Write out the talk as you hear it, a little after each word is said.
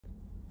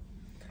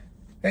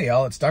Hey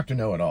y'all, it's Dr.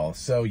 Know-It-All.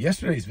 So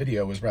yesterday's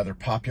video was rather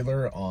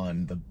popular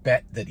on the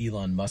bet that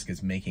Elon Musk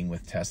is making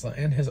with Tesla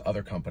and his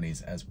other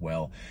companies as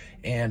well.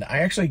 And I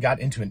actually got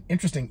into an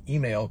interesting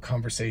email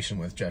conversation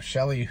with Geoff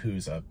Shelley,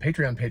 who's a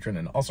Patreon patron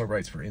and also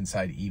writes for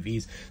Inside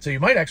EVs. So you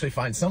might actually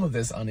find some of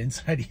this on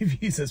Inside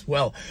EVs as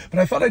well. But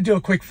I thought I'd do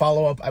a quick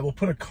follow-up. I will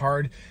put a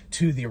card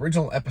to the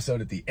original episode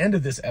at the end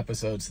of this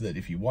episode so that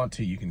if you want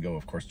to, you can go,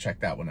 of course, check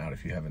that one out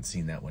if you haven't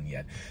seen that one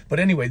yet. But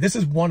anyway, this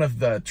is one of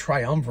the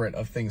triumvirate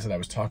of things that I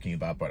was talking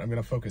about, but I'm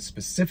going to focus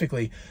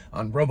specifically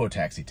on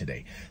ROBOTAXI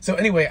today. So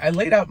anyway, I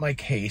laid out my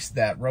case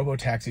that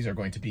ROBOTAXIs are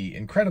going to be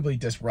incredibly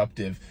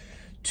disruptive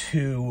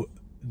to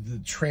the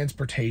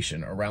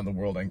transportation around the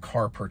world and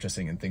car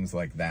purchasing and things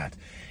like that.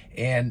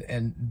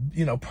 And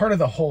you know, part of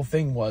the whole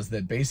thing was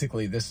that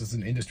basically this is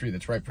an industry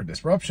that's ripe for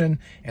disruption,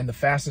 and the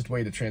fastest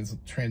way to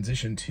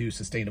transition to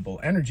sustainable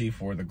energy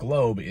for the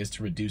globe is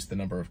to reduce the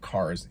number of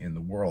cars in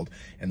the world.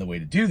 And the way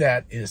to do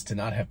that is to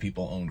not have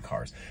people own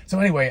cars. So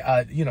anyway,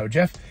 you know,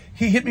 Geoff,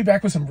 he hit me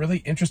back with some really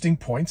interesting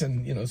points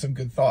and, you know, some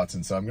good thoughts.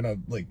 And so I'm going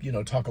to, like, you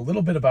know, talk a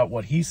little bit about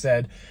what he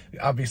said,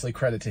 obviously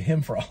credit to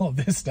him for all of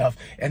this stuff,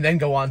 and then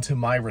go on to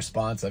my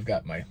response. I've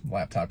got my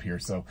laptop here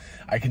so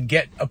I can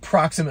get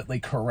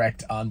approximately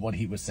correct on what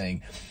he was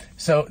saying.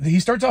 So he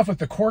starts off with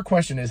the core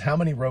question is, how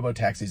many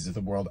robotaxis does the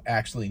world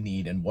actually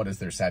need, and what is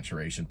their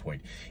saturation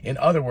point? In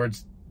other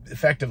words,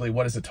 effectively,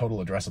 what is the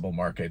total addressable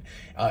market?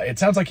 It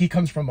sounds like he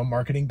comes from a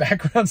marketing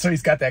background, so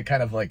he's got that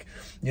kind of, like,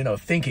 you know,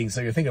 thinking.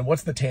 So you're thinking,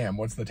 what's the TAM?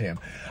 What's the TAM?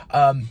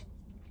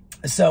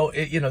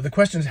 You know, the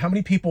question is, how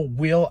many people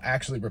will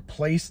actually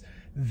replace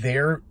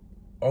their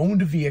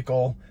owned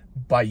vehicle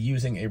by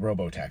using a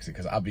robotaxi?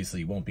 Because obviously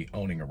you won't be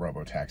owning a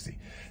robotaxi.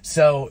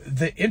 So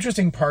the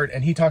interesting part,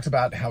 and he talks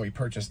about how he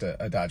purchased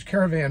a Dodge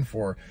Caravan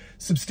for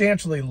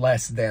substantially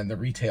less than the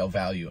retail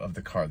value of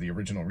the car, the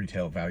original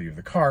retail value of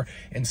the car.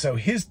 And so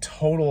his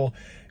total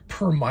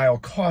per mile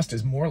cost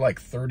is more like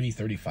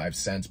 35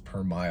 cents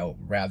per mile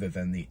rather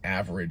than the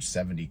average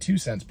 72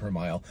 cents per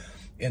mile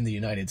in the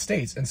United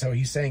States. And so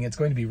he's saying it's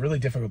going to be really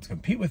difficult to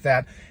compete with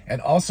that.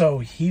 And also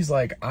he's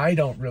like, I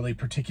don't really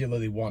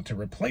particularly want to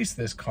replace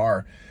this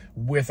car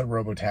with a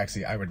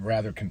robotaxi. I would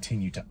rather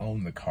continue to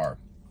own the car.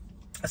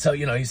 So,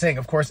 you know, he's saying,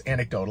 of course,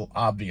 anecdotal,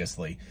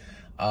 obviously.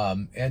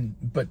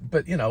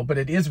 But you know, but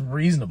it is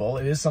reasonable.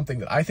 It is something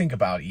that I think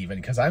about,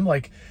 even because I'm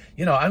like,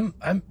 you know,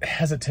 I'm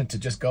hesitant to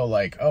just go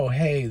like, oh,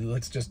 hey,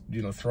 let's just,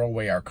 you know, throw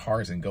away our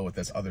cars and go with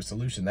this other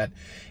solution. That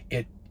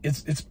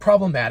it's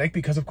problematic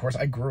because, of course,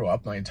 I grew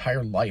up my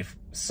entire life,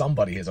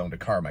 somebody has owned a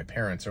car, my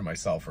parents or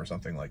myself or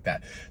something like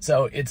that.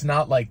 So it's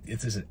not like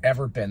this has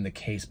ever been the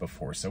case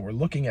before. So we're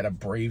looking at a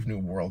brave new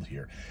world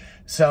here.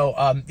 So,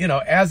 you know,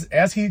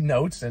 as he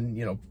notes, and,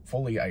 you know,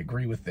 fully I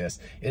agree with this,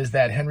 is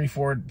that Henry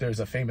Ford, there's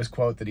a famous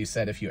quote that he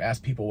said, if you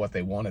asked people what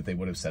they wanted, they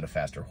would have said a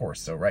faster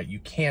horse. So, right, you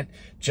can't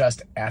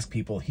just ask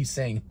people. He's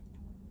saying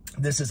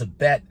this is a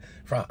bet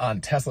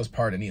on Tesla's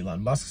part and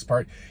Elon Musk's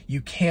part.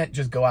 You can't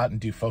just go out and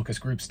do focus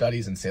group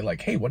studies and say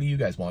like, hey, what do you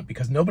guys want?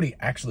 Because nobody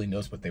actually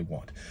knows what they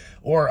want.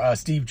 Or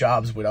Steve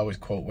Jobs would always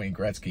quote Wayne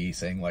Gretzky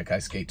saying like, I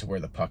skate to where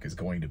the puck is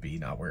going to be,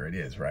 not where it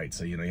is, right?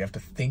 So, you know, you have to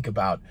think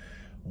about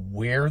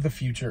where the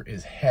future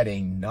is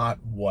heading, not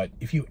what.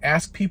 If you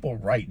ask people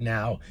right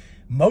now,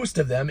 most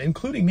of them,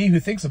 including me who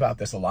thinks about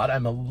this a lot,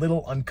 I'm a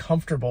little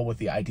uncomfortable with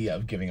the idea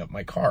of giving up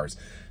my cars.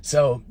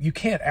 So you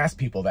can't ask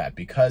people that,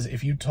 because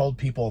if you told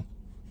people,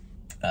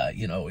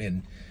 you know,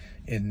 in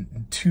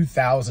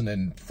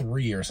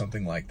 2003 or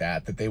something like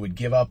that, that they would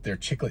give up their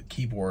chiclet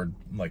keyboard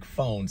like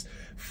phones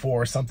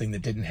for something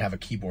that didn't have a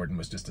keyboard and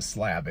was just a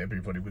slab,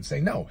 everybody would say,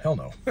 no, hell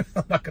no,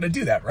 I'm not going to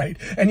do that, right?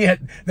 And yet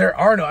there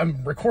are no,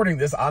 I'm recording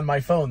this on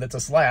my phone that's a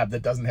slab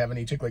that doesn't have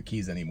any chiclet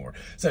keys anymore.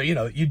 So, you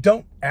know, you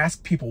don't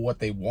ask people what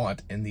they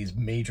want in these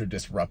major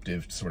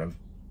disruptive sort of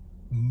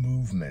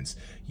movements.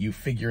 You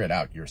figure it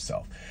out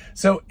yourself.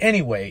 So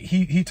anyway,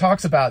 he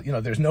talks about, you know,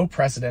 there's no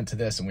precedent to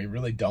this and we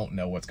really don't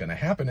know what's going to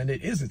happen. And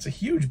it's a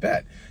huge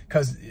bet,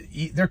 because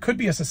there could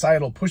be a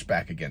societal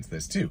pushback against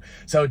this too.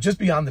 So just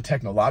beyond the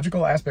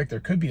technological aspect, there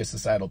could be a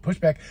societal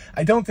pushback.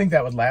 I don't think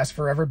that would last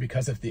forever,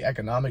 because if the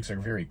economics are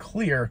very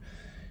clear,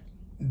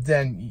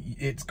 then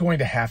it's going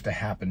to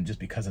happen just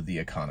because of the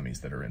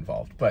economies that are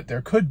involved. But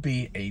there could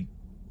be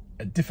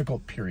a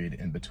difficult period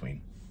in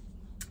between.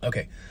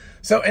 Okay,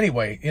 so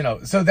anyway, you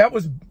know, so that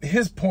was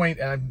his point,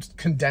 and I'm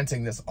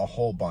condensing this a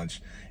whole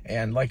bunch.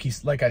 And like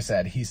I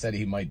said, he said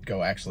he might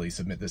go actually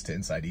submit this to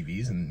Inside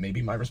EVs, and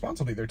maybe my response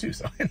will be there too.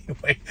 So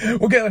anyway,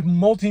 we'll get a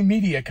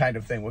multimedia kind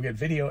of thing. We'll get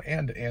video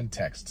and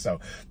text. So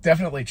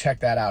definitely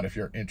check that out if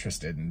you're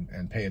interested,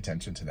 and pay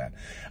attention to that.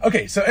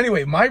 Okay, so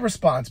anyway, my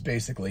response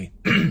basically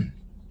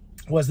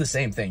was the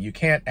same thing. You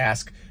can't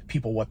ask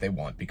people what they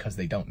want because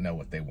they don't know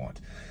what they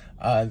want.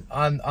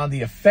 On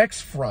the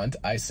effects front,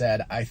 I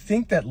said, I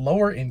think that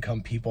lower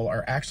income people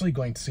are actually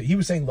going to, he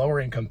was saying lower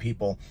income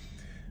people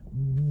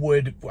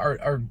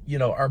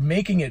are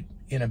making it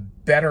in a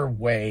better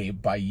way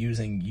by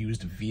using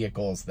used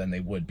vehicles than they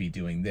would be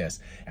doing this.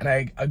 And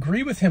I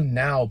agree with him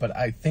now, but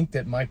I think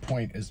that my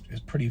point is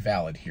pretty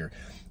valid here,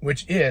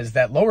 which is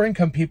that lower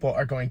income people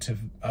are going to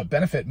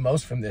benefit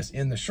most from this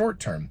in the short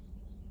term.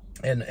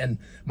 And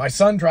my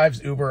son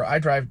drives Uber. I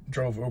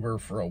drove Uber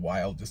for a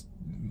while, just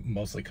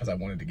mostly because I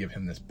wanted to give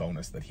him this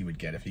bonus that he would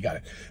get if he got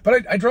it.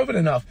 But I drove it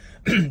enough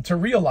to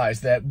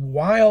realize that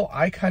while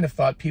I kind of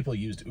thought people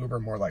used Uber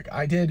more like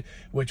I did,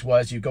 which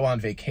was you go on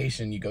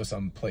vacation, you go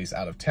someplace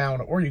out of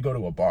town, or you go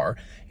to a bar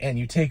and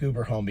you take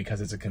Uber home because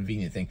it's a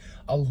convenient thing.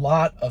 A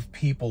lot of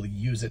people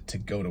use it to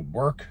go to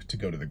work, to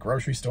go to the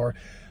grocery store.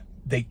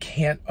 They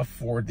can't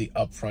afford the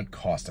upfront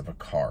cost of a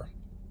car.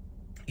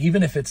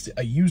 Even if it's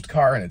a used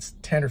car and it's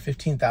 $10,000 or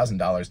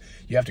 $15,000,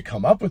 you have to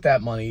come up with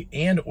that money,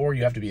 or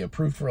you have to be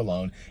approved for a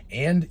loan,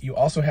 and you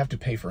also have to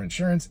pay for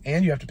insurance,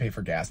 and you have to pay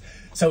for gas.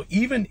 So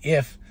even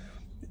if,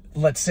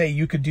 let's say,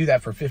 you could do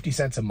that for 50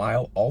 cents a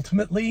mile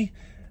ultimately,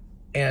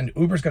 and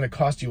Uber's going to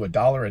cost you $1,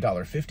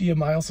 $1.50 a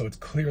mile, so it's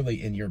clearly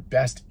in your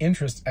best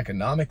interest,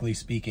 economically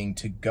speaking,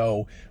 to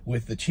go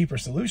with the cheaper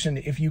solution.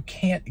 If you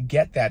can't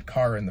get that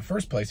car in the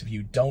first place, if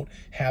you don't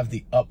have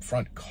the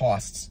upfront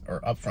costs or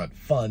upfront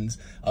funds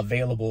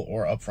available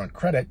or upfront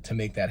credit to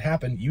make that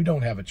happen, you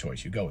don't have a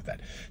choice. You go with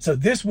that. So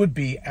this would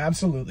be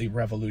absolutely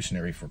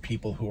revolutionary for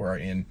people who are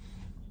in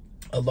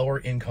a lower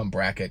income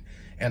bracket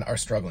and are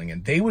struggling,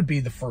 and they would be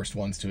the first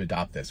ones to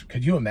adopt this.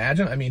 Could you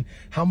imagine? I mean,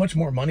 how much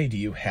more money do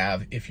you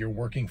have if you're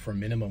working for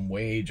minimum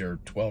wage or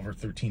 $12 or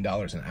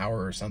 $13 an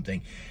hour or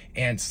something,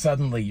 and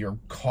suddenly your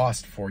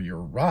cost for your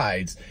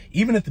rides,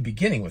 even at the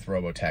beginning with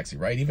ROBOTAXI,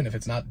 right? Even if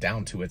it's not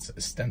down to its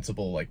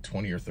ostensible like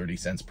 20 or 30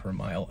 cents per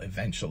mile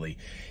eventually,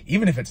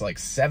 even if it's like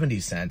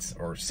 70 cents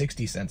or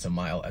 60 cents a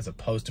mile as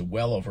opposed to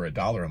well over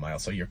 $1 a mile.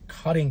 So you're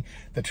cutting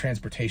the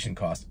transportation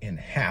cost in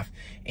half,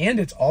 and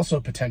it's also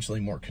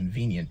potentially more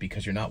convenient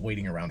because you're not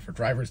waiting around for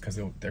drivers, because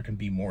there can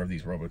be more of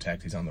these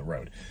ROBOTAXIs on the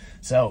road.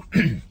 So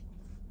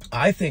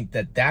I think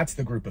that that's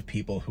the group of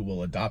people who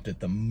will adopt it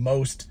the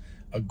most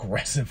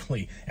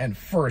aggressively and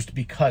first,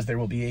 because there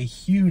will be a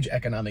huge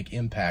economic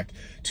impact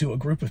to a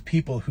group of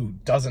people who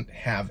doesn't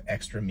have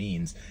extra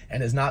means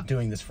and is not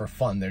doing this for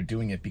fun. They're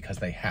doing it because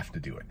they have to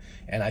do it.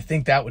 And I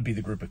think that would be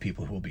the group of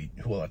people who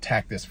will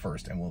attack this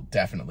first, and will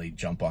definitely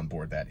jump on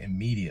board that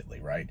immediately,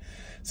 right?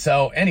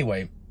 So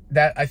anyway,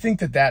 I think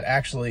that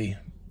actually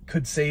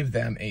could save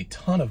them a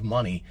ton of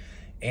money,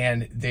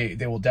 and they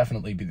will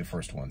definitely be the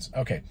first ones.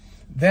 Okay,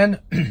 then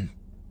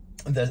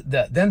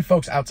then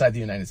folks outside the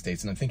United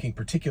States, and I'm thinking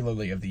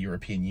particularly of the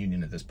European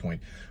Union at this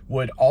point,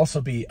 would also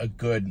be a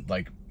good,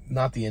 like,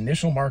 not the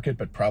initial market,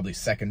 but probably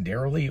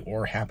secondarily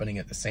or happening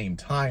at the same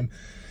time.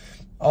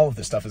 All of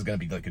this stuff is going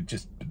to be like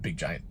just a big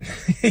giant,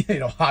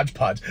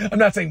 hodgepodge. I'm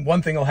not saying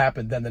one thing will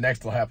happen, then the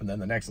next will happen, then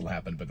the next will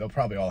happen, but they'll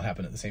probably all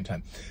happen at the same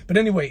time. But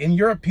anyway, in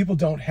Europe, people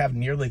don't have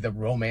nearly the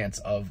romance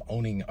of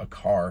owning a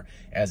car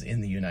as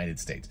in the United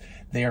States.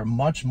 They are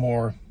much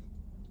more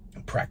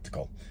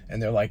practical.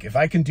 And they're like, if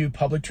I can do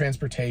public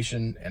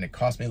transportation and it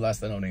costs me less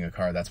than owning a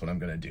car, that's what I'm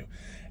going to do.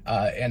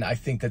 And I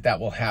think that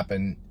will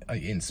happen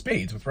in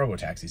spades with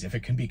ROBOTAXIs. If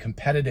it can be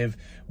competitive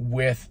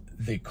with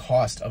the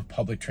cost of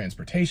public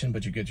transportation,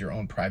 but you get your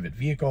own private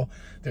vehicle,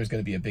 there's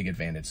going to be a big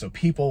advantage. So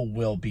people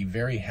will be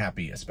very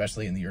happy,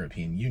 especially in the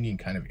European Union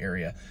kind of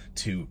area,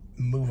 to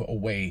move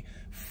away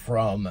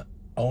from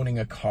owning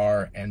a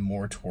car and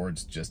more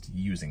towards just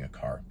using a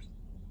car.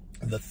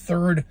 The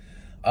third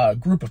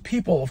group of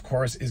people, of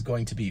course, is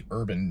going to be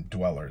urban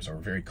dwellers, or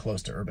very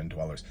close to urban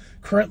dwellers.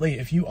 Currently,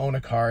 if you own a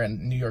car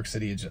in New York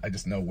City, I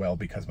just know well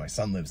because my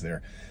son lives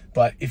there,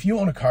 but if you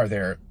own a car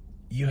there,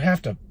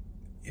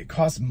 it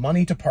costs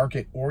money to park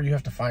it, or you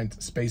have to find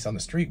space on the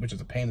street, which is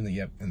a pain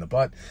in the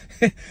butt,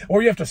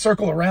 or you have to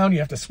circle around, you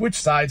have to switch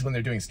sides when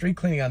they're doing street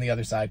cleaning on the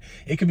other side.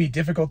 It can be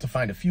difficult to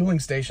find a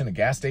fueling station, a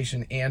gas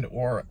station, and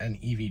or an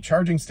EV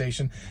charging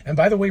station. And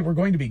by the way, we're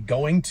going to be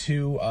going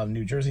to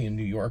New Jersey and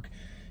New York,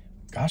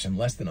 gosh, in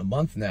less than a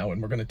month now,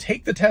 and we're going to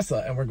take the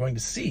Tesla and we're going to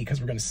see, because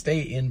we're going to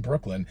stay in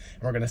Brooklyn,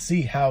 and we're going to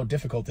see how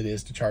difficult it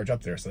is to charge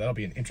up there. So that'll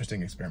be an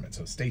interesting experiment.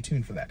 So stay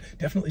tuned for that.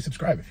 Definitely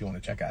subscribe if you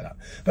want to check that out.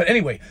 But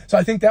anyway, so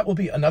I think that will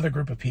be another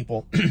group of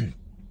people who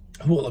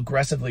will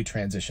aggressively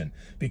transition,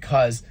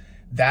 because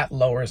that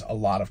lowers a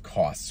lot of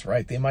costs,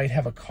 right? They might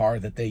have a car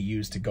that they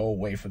use to go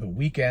away for the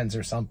weekends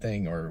or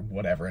something or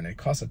whatever, and it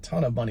costs a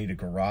ton of money to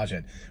garage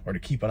it or to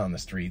keep it on the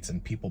streets,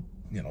 and people,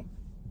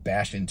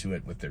 bash into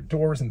it with their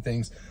doors and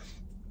things.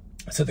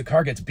 So the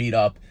car gets beat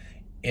up,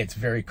 it's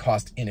very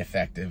cost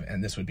ineffective,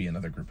 and this would be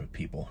another group of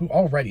people who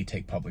already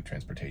take public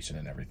transportation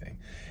and everything.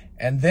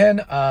 And then,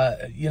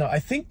 I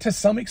think to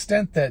some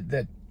extent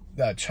that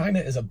China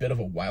is a bit of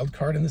a wild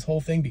card in this whole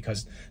thing,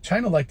 because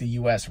China, like the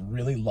US,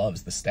 really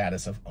loves the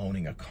status of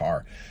owning a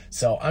car.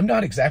 So I'm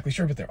not exactly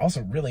sure, but they're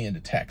also really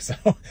into tech. So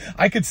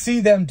I could see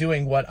them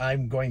doing what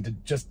I'm going to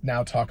just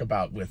now talk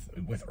about with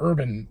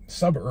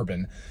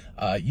suburban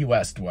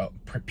US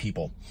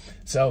people.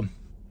 So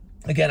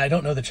Again, I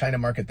don't know the China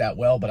market that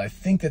well, but I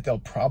think that they'll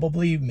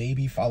probably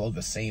maybe follow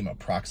the same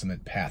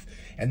approximate path.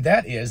 And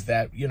that is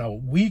that, you know,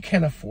 we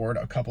can afford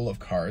a couple of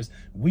cars.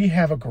 We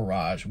have a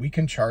garage. We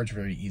can charge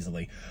very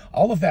easily.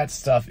 All of that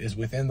stuff is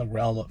within the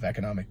realm of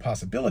economic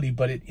possibility,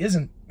 but it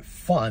isn't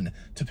fun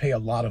to pay a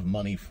lot of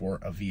money for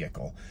a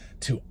vehicle,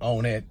 to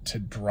own it, to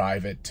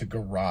drive it, to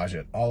garage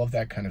it, all of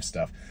that kind of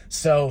stuff.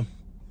 So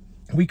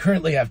we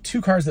currently have 2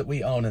 cars that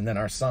we own, and then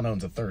our son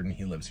owns a third, and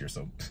he lives here.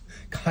 So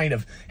kind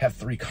of have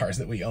 3 cars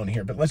that we own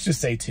here, but let's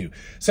just say 2.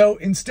 So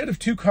instead of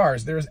 2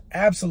 cars, there is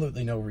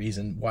absolutely no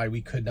reason why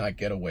we could not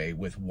get away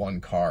with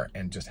 1 car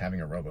and just having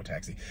a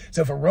robotaxi.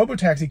 So if a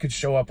robotaxi could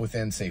show up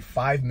within, say,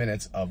 5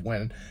 minutes of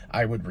when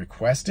I would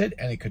request it,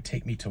 and it could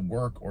take me to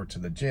work or to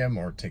the gym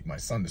or take my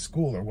son to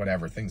school or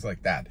whatever, things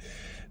like that,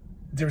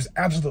 there's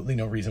absolutely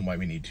no reason why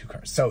we need 2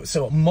 cars.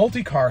 So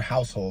multi-car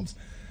households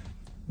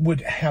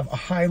would have a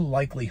high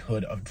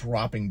likelihood of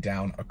dropping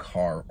down a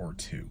car or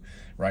 2,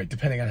 right?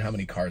 Depending on how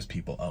many cars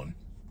people own.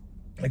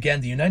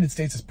 Again, the United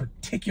States is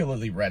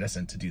particularly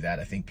reticent to do that.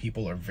 I think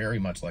people are very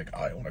much like,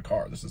 I own a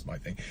car, this is my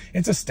thing.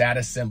 It's a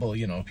status symbol,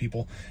 you know,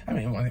 people, I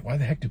mean, why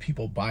the heck do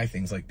people buy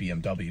things like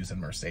BMWs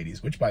and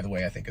Mercedes, which, by the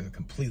way, I think is a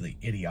completely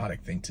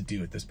idiotic thing to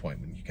do at this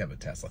point when you have a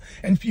Tesla.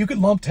 And you could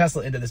lump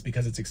Tesla into this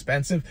because it's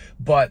expensive,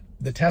 but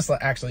the Tesla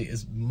actually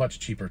is much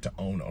cheaper to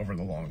own over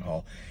the long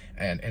haul.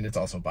 And it's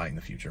also buying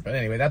the future. But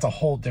anyway, that's a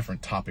whole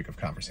different topic of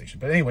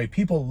conversation. But anyway,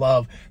 people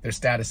love their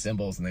status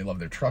symbols, and they love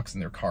their trucks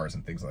and their cars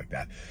and things like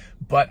that.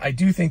 But I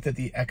do think that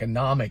the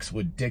economics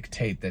would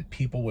dictate that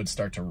people would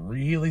start to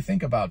really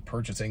think about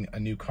purchasing a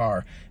new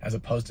car as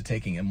opposed to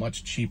taking a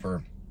much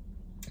cheaper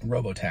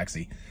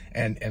robotaxi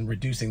and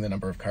reducing the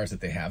number of cars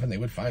that they have. And they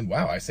would find,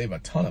 wow, I save a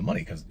ton of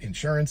money, because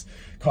insurance,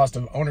 cost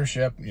of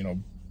ownership, you know,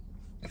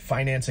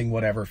 financing,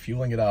 whatever,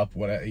 fueling it up,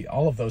 whatever,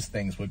 all of those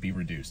things would be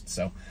reduced.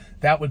 So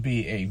that would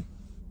be a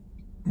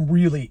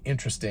really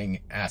interesting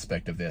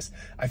aspect of this.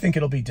 I think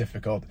it'll be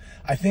difficult.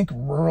 I think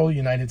rural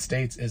United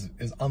States is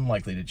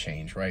unlikely to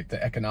change, right?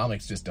 The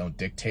economics just don't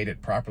dictate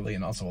it properly.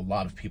 And also a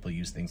lot of people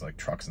use things like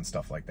trucks and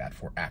stuff like that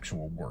for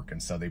actual work.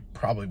 And so they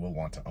probably will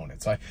want to own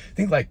it. So I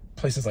think like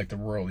places like the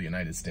rural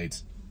United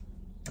States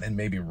and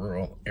maybe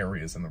rural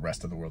areas in the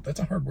rest of the world.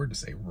 That's a hard word to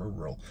say,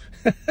 rural.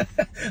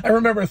 I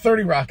remember a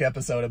 30 Rock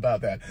episode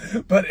about that.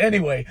 But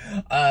anyway,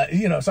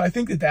 you know, so I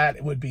think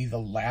that would be the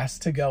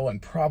last to go,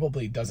 and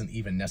probably doesn't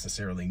even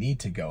necessarily need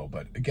to go.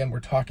 But again, we're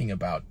talking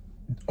about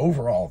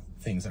overall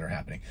things that are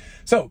happening.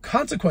 So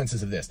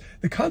consequences of this.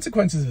 The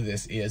consequences of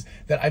this is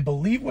that I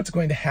believe what's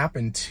going to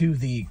happen to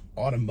the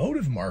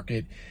automotive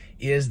market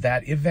is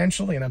that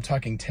eventually, and I'm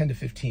talking 10 to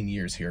 15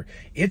 years here,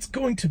 it's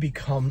going to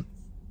become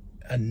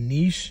a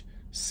niche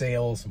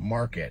sales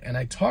market. And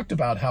I talked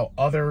about how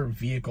other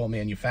vehicle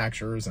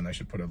manufacturers, and I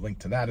should put a link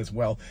to that as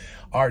well,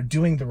 are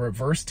doing the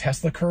reverse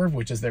Tesla curve,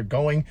 which is they're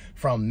going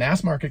from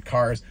mass market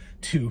cars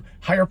to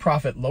higher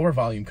profit, lower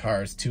volume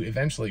cars to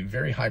eventually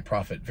very high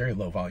profit, very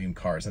low volume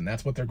cars. And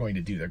that's what they're going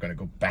to do. They're going to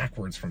go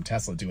backwards from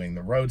Tesla doing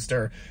the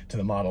Roadster to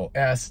the Model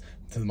S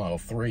to the Model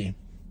 3.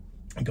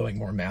 Going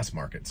more mass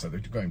market, so they're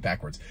going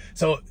backwards.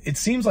 So it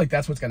seems like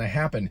that's what's going to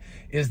happen,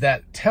 is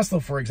that Tesla,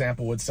 for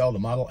example, would sell the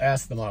Model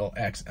S, the Model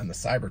X, and the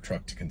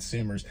Cybertruck to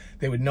consumers.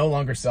 They would no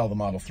longer sell the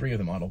Model 3 or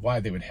the Model Y.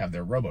 They would have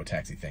their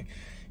robotaxi thing.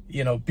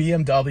 You know,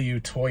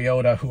 BMW,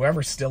 Toyota,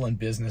 whoever's still in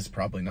business,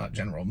 probably not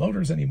General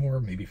Motors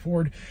anymore, maybe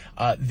Ford,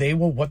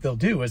 what they'll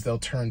do is they'll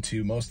turn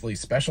to mostly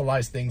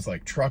specialized things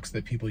like trucks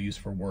that people use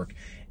for work,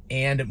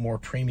 and more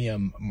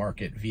premium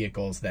market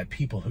vehicles that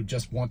people who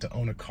just want to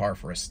own a car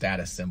for a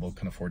status symbol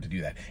can afford to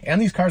do that. And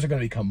these cars are going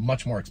to become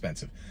much more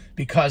expensive,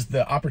 because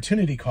the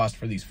opportunity cost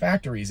for these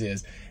factories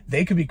is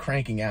they could be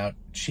cranking out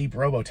cheap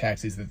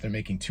robo-taxis that they're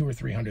making $200,000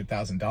 or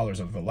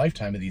 $300,000 over the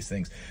lifetime of these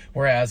things.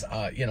 Whereas,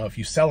 you know, if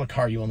you sell a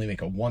car, you only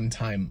make a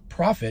one-time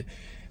profit.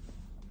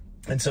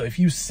 And so if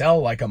you sell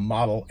like a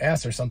Model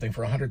S or something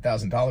for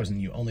 $100,000 and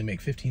you only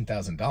make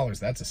 $15,000,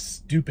 that's a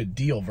stupid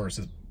deal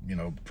versus, you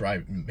know,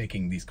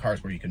 making these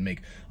cars where you can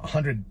make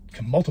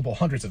multiple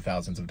hundreds of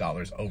thousands of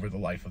dollars over the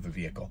life of the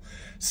vehicle.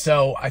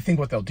 So I think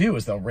what they'll do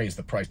is they'll raise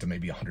the price to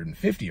maybe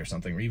 150 or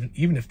something, or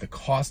even if the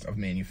cost of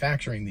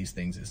manufacturing these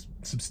things is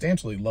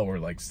substantially lower,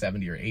 like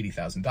 $70,000 or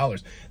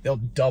 $80,000, they'll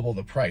double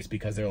the price,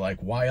 because they're like,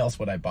 why else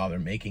would I bother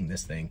making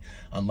this thing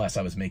unless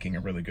I was making a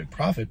really good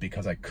profit,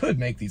 because I could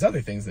make these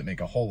other things that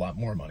make a whole lot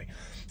more money.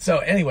 So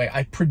anyway,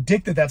 I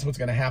predict that that's what's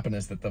going to happen,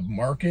 is that the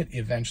market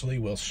eventually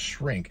will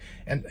shrink.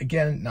 And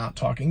again, not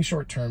talking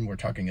short term, we're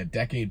talking a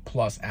decade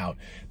plus out,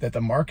 that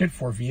the market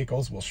for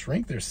vehicles will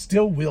shrink. There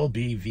still will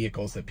be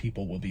vehicles that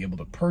people will be able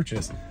to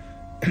purchase.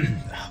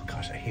 Oh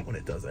gosh, I hate when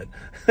it does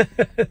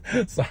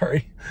that.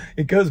 Sorry.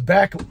 It goes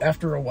back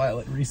after a while,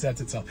 it resets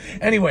itself.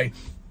 Anyway,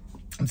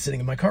 I'm sitting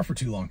in my car for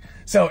too long.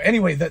 So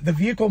anyway, the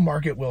vehicle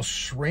market will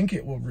shrink.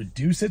 It will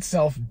reduce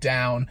itself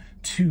down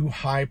to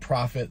high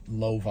profit,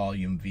 low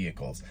volume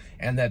vehicles,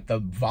 and that the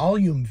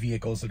volume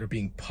vehicles that are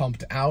being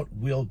pumped out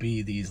will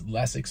be these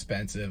less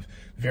expensive,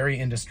 very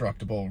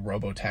indestructible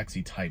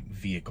robotaxi type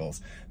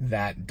vehicles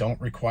that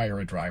don't require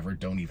a driver,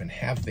 don't even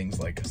have things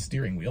like a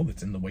steering wheel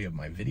that's in the way of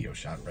my video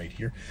shot right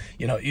here.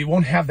 You know, it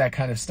won't have that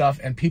kind of stuff,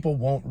 and people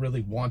won't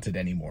really want it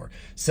anymore.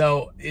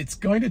 So it's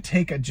going to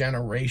take a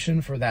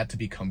generation for that to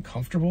become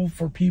comfortable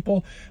for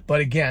people.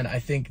 But again, I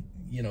think,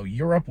 you know,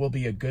 Europe will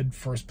be a good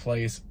first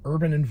place.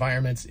 Urban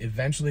environments,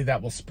 eventually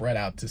that will spread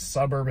out to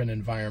suburban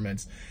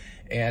environments.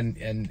 And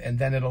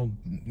then it'll,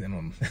 you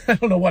know, I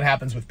don't know what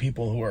happens with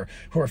people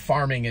who are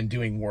farming and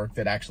doing work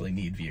that actually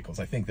need vehicles.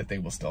 I think that they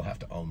will still have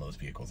to own those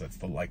vehicles. That's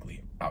the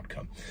likely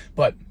outcome.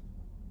 But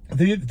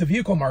the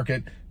vehicle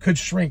market could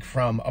shrink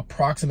from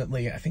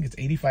approximately, I think it's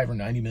 85 or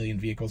 90 million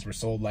vehicles were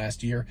sold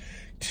last year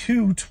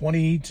to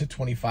 20 to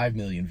 25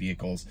 million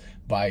vehicles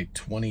by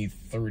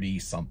 2030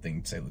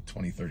 something, say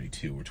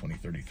 2032 or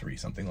 2033,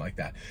 something like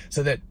that.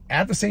 So that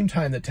at the same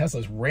time that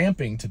Tesla's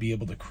ramping to be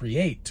able to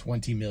create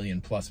 20 million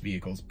plus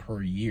vehicles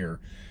per year,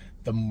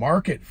 the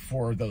market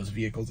for those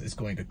vehicles is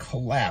going to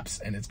collapse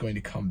and it's going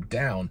to come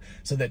down,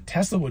 so that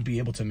Tesla would be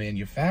able to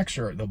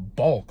manufacture the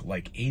bulk,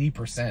 like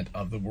 80%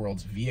 of the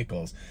world's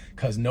vehicles,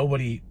 because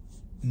nobody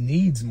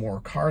needs more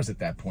cars at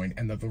that point.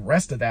 And the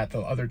rest of that, the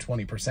other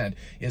 20%,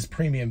 is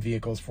premium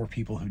vehicles for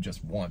people who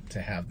just want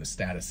to have the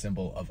status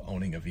symbol of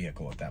owning a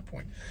vehicle at that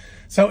point.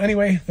 So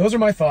anyway, those are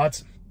my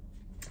thoughts.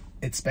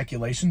 It's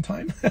speculation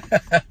time.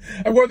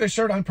 I wore this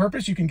shirt on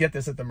purpose. You can get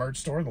this at the merch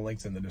store. The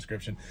link's in the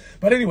description.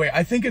 But anyway,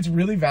 I think it's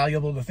really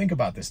valuable to think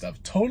about this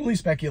stuff. Totally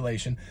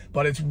speculation,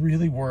 but it's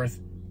really worth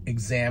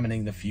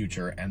examining the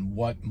future and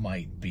what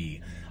might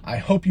be. I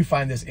hope you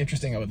find this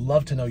interesting. I would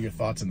love to know your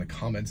thoughts in the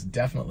comments.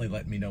 Definitely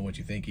let me know what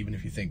you think, even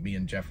if you think me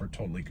and Geoff are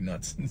totally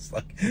nuts.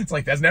 It's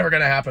like that's never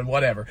going to happen,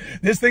 whatever.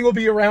 This thing will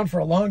be around for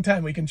a long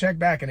time. We can check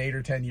back in 8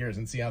 or 10 years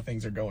and see how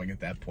things are going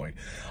at that point.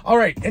 All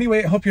right.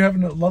 Anyway, I hope you're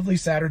having a lovely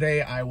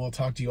Saturday. I will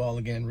talk to you all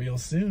again real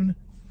soon.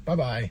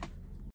 Bye-bye.